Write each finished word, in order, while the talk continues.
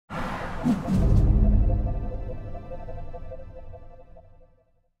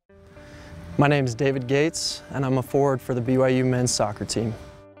My name is David Gates, and I'm a forward for the BYU men's soccer team.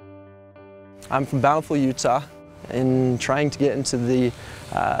 I'm from Bountiful, Utah. In trying to get into the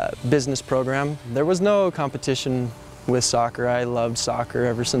business program, there was no competition with soccer. I loved soccer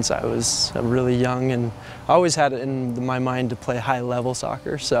ever since I was really young, and I always had it in my mind to play high-level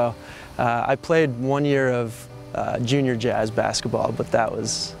soccer. So I played 1 year of junior jazz basketball, but that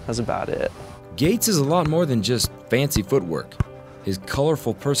was about it. Gates is a lot more than just fancy footwork. His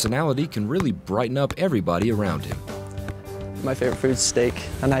colorful personality can really brighten up everybody around him. My favorite food is steak,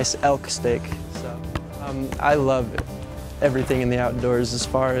 a nice elk steak. So I love everything in the outdoors as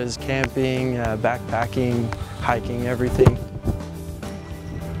far as camping, backpacking, hiking, everything.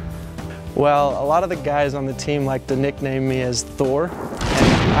 Well, a lot of the guys on the team like to nickname me as Thor,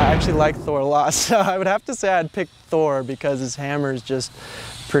 and I actually like Thor a lot, so I would have to say I'd pick Thor because his hammer is just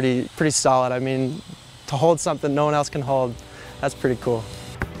pretty solid. I mean, to hold something no one else can hold, that's pretty cool.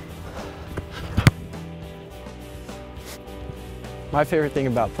 My favorite thing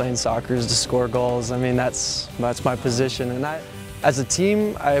about playing soccer is to score goals. I mean, that's my position. And as a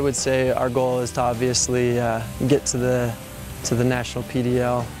team, I would say our goal is to obviously get to the national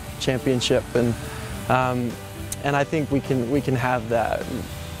PDL championship, and I think we can have that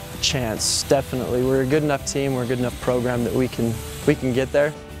chance. Definitely, we're a good enough team, we're a good enough program that we can get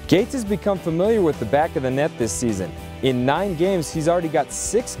there. Gates has become familiar with the back of the net this season. In 9 games, he's already got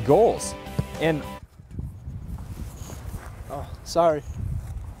 6 goals. And oh, sorry.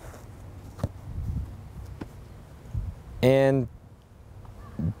 And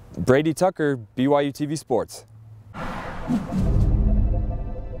Brady Tucker, BYUtv Sports.